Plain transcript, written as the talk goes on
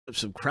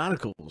some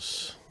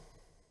Chronicles.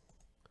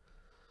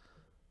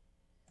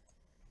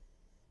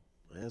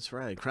 That's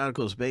right.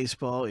 Chronicles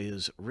baseball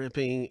is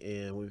ripping,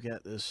 and we've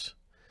got this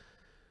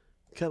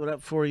coming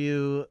up for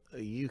you.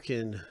 You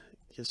can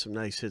get some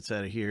nice hits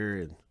out of here.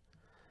 And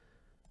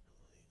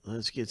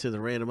let's get to the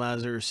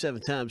randomizer.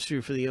 7 times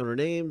through for the owner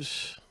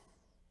names.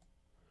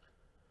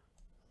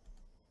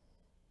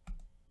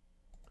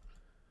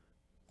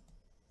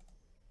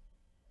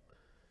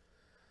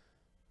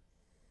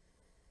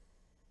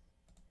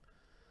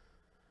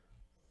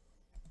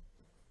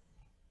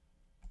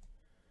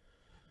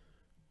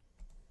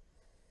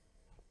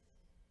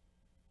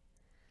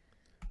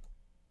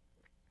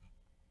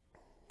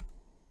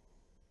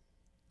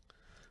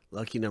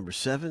 Lucky number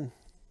 7.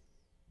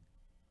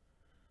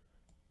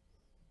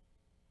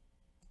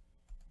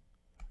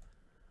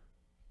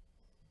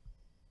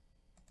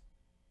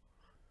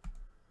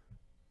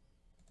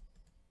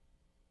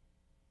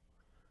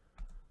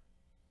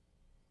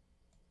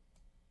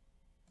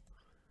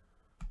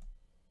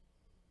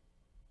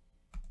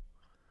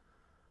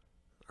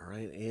 All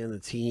right, and the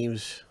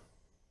teams.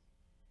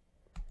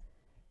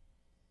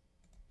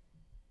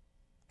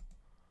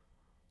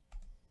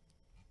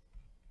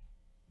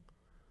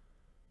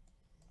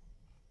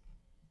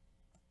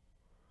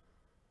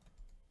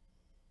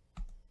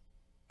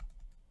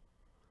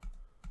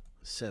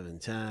 Seven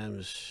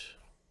times.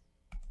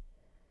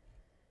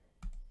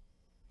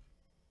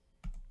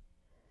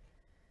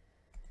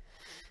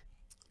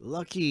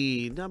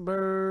 Lucky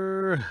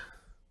number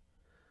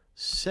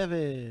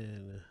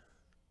 7.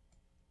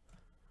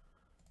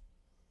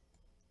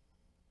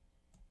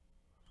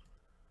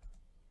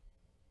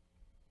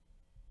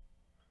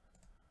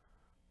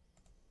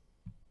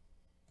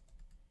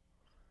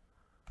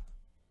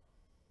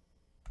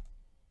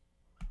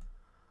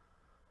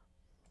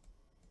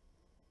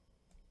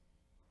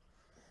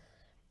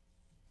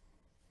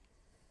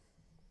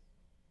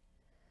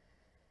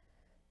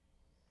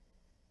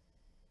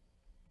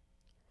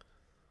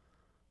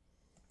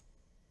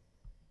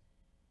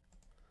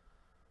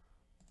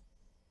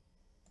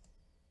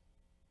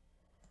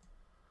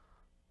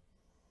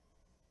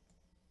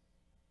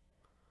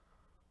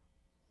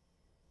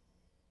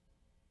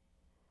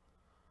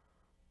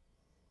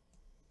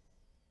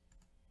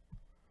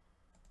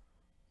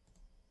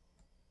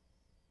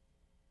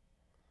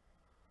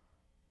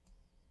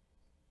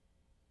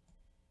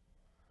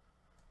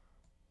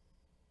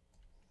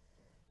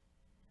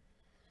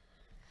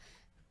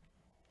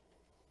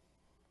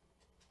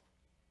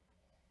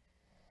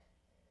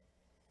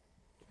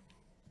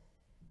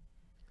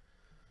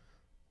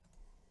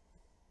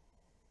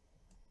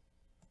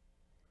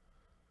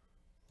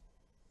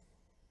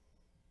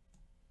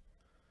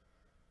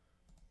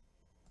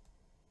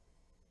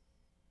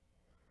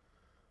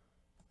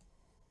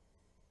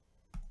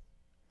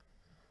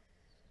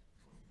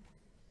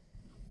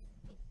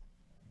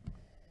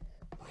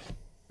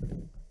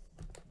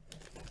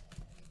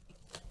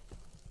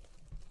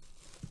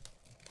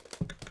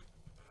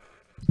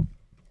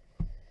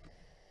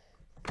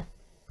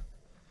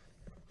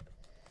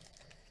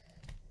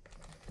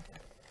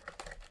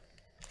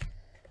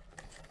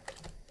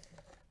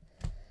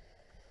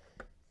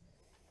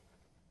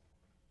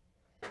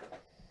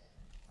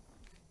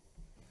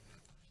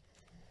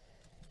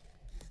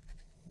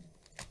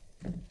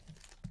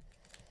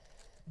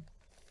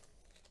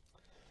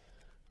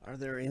 Are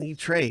there any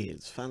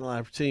trades? Final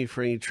opportunity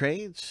for any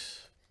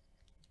trades?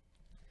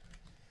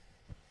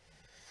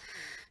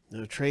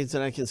 No trades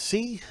that I can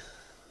see.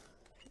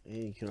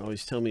 And you can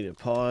always tell me to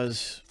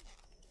pause,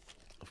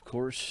 of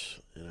course,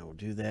 and I will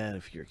do that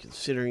if you're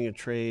considering a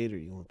trade or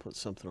you want to put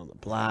something on the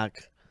block.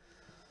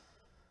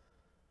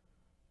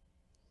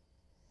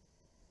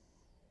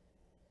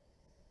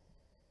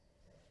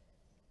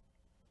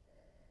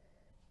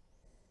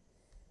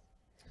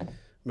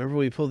 Remember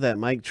we pulled that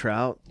Mike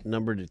Trout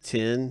number to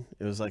 10?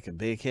 It was like a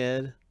big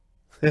head.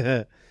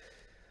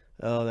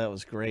 Oh, that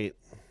was great.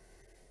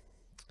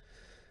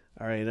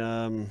 All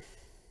right,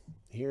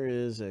 here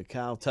is a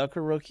Kyle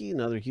Tucker rookie,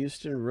 another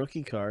Houston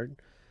rookie card.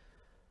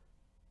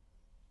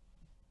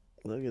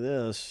 Look at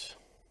this.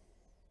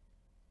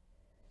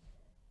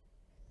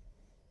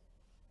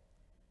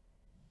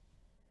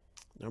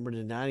 Number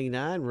to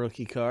 99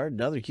 rookie card,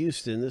 another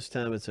Houston. This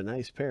time it's a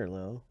nice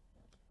parallel.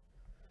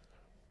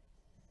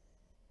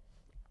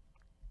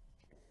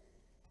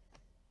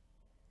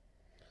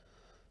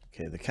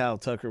 Okay, the Kyle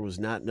Tucker was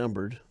not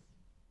numbered.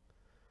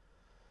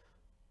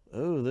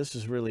 Oh, this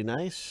is really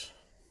nice.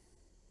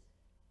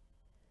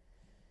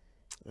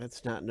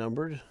 That's not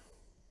numbered.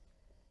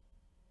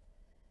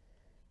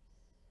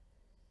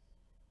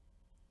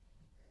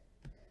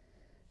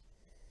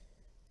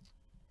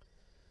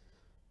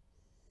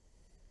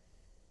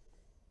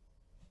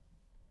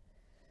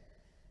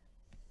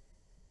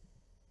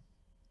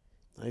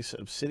 Nice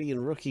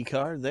Obsidian rookie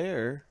card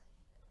there.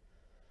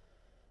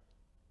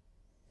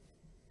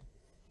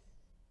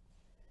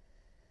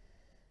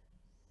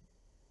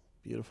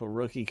 Beautiful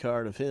rookie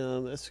card of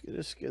him. That's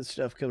good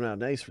stuff coming out.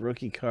 Nice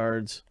rookie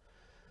cards.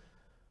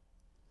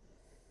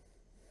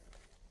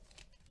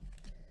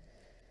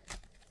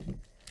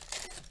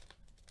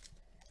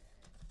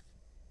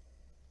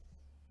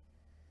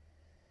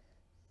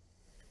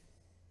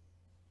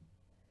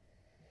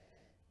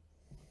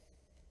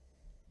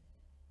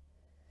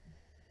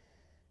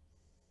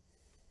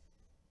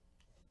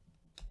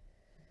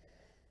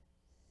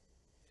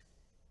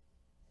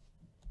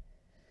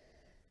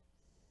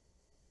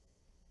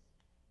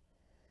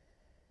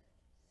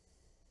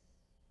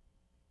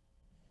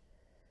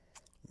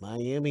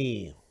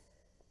 Miami.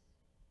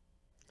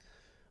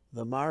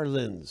 The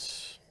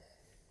Marlins.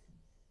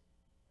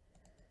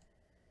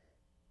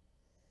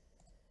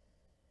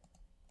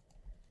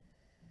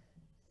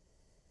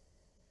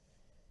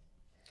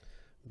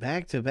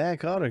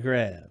 Back-to-back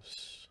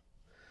autographs.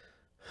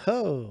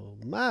 Oh,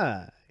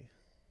 my.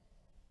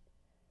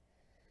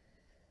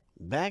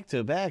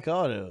 Back-to-back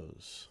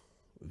autos.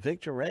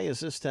 Victor Reyes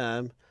this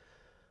time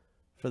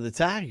for the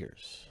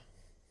Tigers.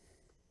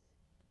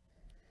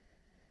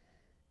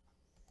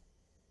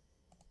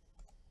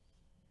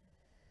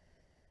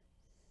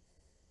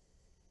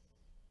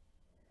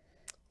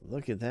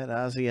 Look at that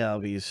Ozzie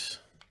Albies.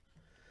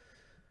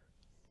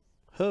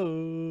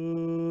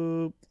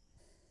 Hope.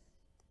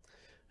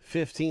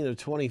 15 of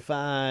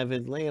 25,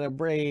 Atlanta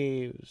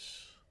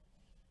Braves.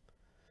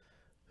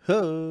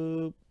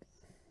 Hope.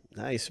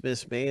 Nice,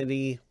 Miss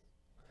Mandy.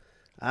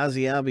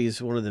 Ozzie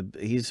Albies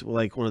he's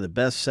like one of the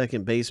best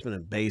second basemen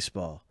in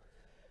baseball.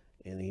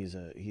 And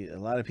a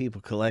lot of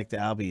people collect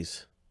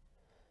Albies.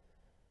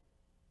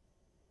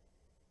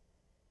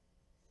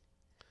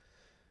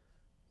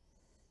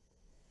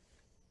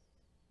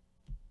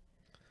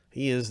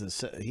 He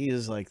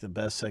is like the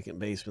best second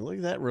baseman. Look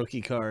at that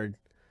rookie card.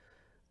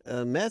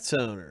 Mets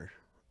owner.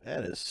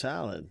 That is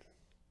solid.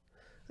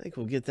 I think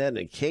we'll get that in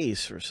a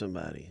case for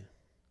somebody.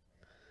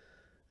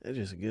 That's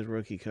just a good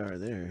rookie card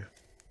there.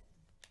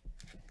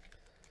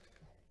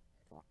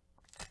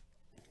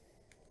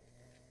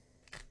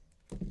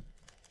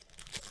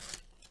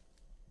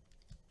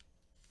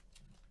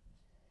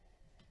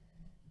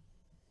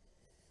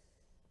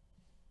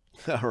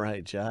 All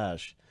right,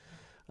 Josh.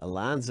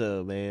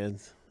 Alonso, man.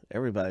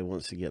 Everybody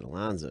wants to get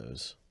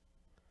Alonsos.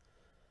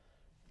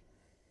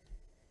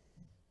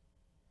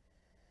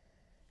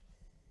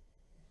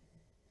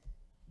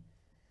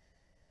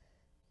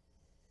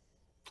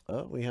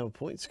 Oh, we have a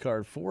points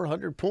card.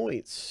 400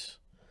 points.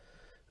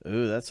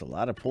 Ooh, that's a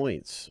lot of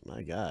points.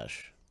 My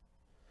gosh.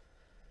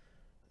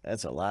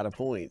 That's a lot of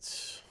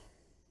points.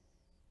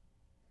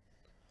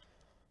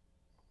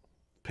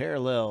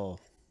 Parallel.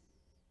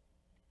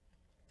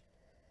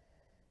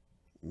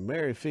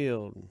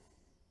 Merrifield.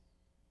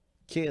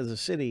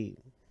 Kansas City.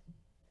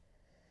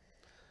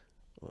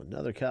 Well,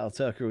 another Kyle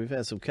Tucker. We've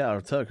had some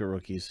Kyle Tucker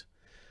rookies.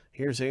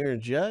 Here's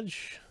Aaron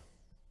Judge.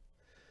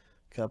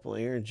 A couple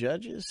of Aaron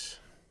Judges.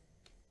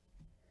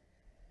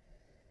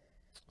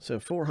 So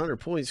 400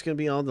 points going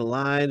to be on the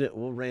line.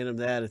 We'll random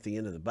that at the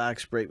end of the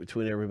box break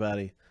between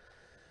everybody.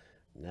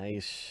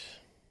 Nice.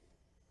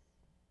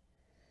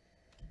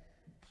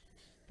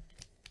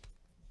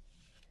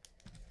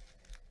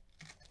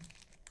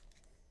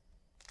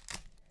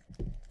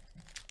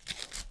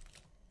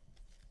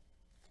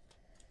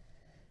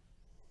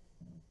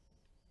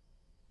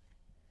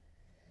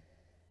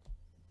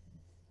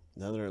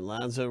 Another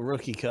Alonso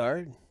rookie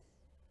card.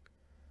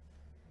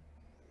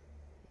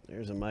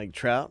 There's a Mike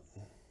Trout.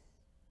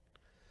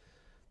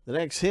 The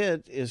next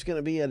hit is going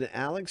to be an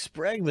Alex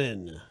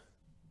Bregman.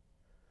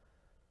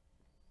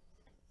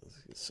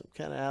 Some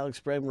kind of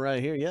Alex Bregman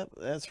right here. Yep,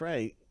 that's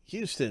right.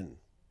 Houston.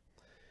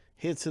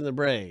 Hits in the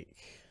break.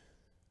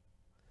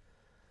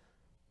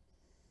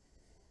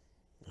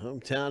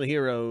 Hometown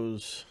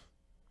heroes.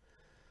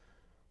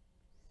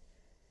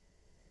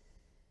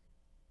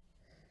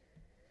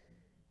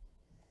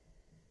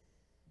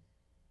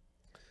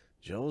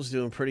 Joel's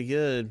doing pretty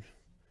good.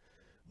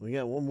 We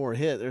got one more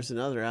hit. There's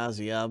another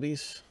Ozzie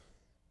Albies.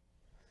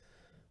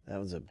 That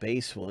was a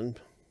base one.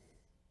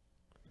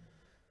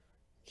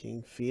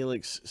 King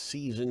Felix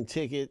season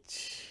ticket.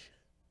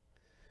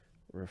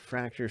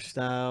 Refractor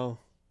style.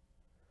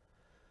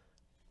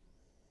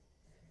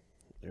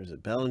 There's a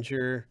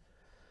Bellinger.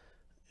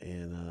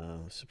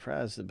 And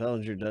surprised that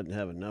Bellinger doesn't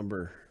have a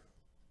number.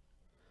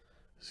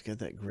 It's got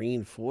that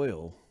green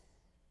foil.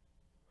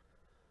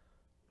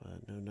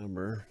 But no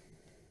number.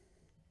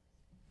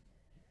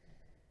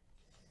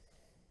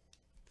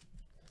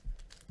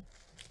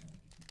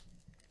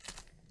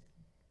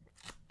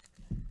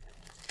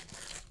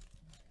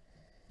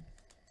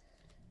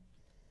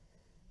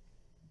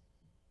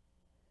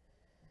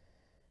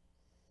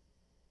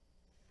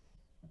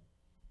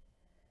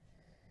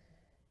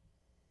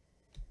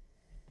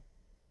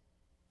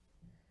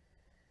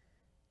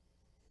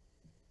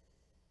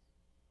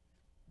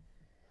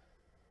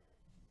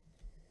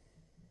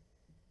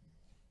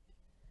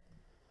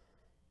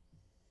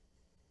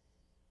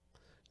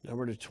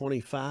 Number to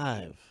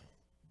 25.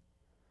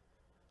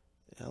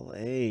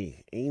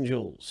 L.A.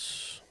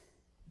 Angels.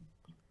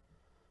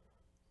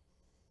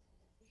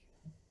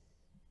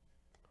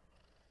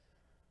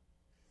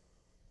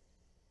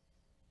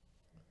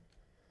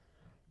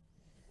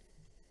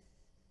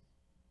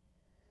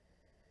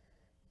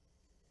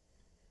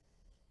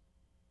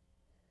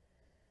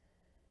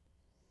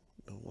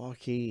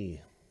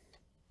 Milwaukee.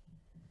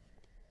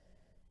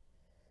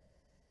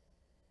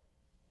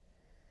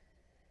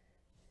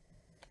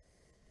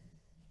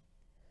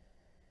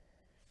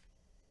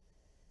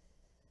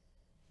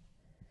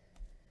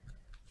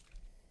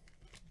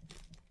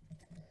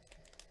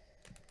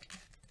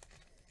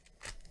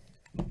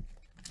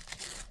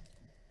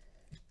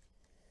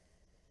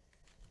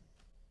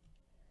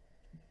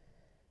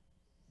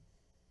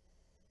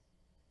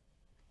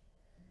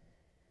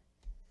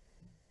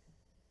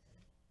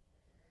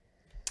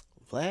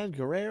 Vlad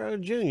Guerrero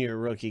Jr.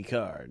 rookie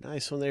card.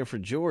 Nice one there for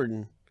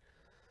Jordan.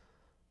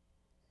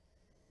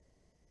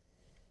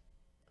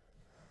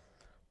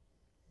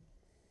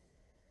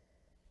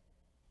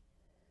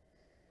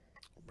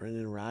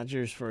 Brendan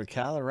Rodgers for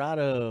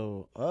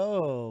Colorado.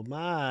 Oh,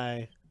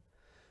 my.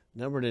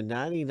 Number to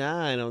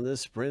 99 on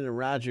this Brendan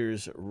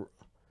Rodgers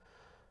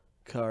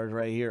card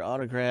right here.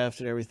 Autographed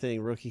and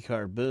everything. Rookie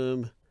card.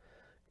 Boom.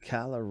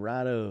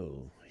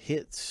 Colorado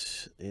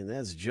hits. And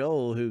that's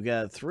Joel, who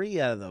got 3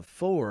 out of the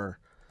 4.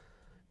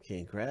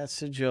 Congrats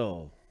to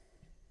Joel.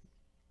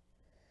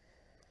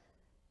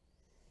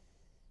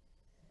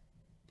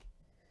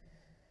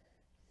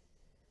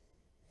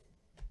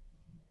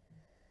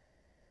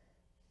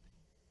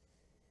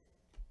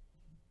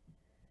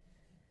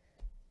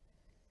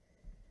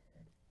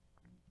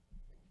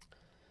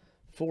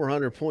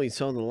 $400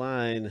 points on the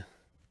line.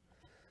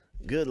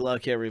 Good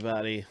luck,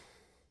 everybody.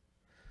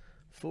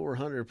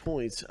 400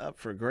 points up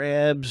for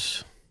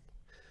grabs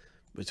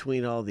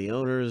between all the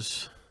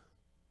owners.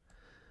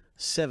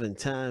 7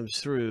 times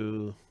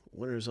through.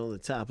 Winners on the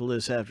top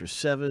list after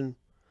 7.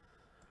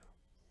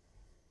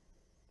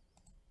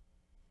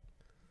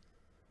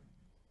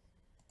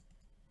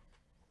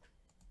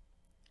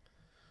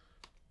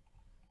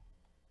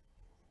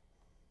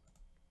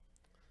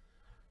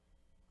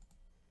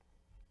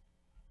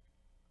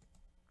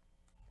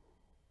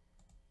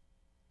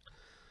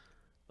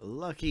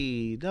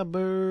 Lucky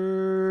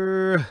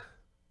number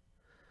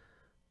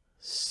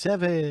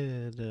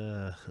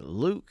 7.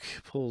 Luke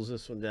pulls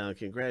this one down.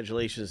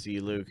 Congratulations to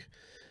you, Luke.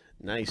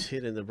 Nice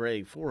hit in the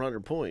break.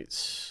 400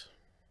 points.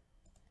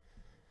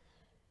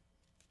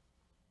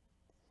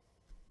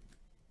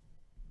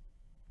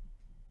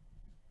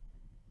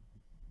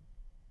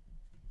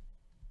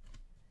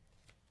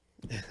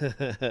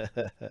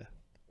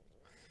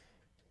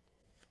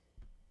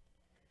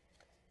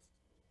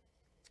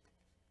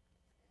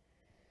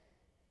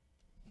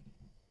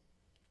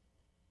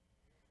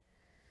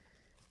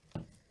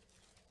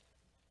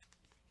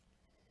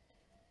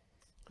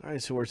 All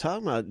right, so we're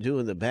talking about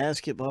doing the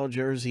basketball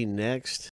jersey next.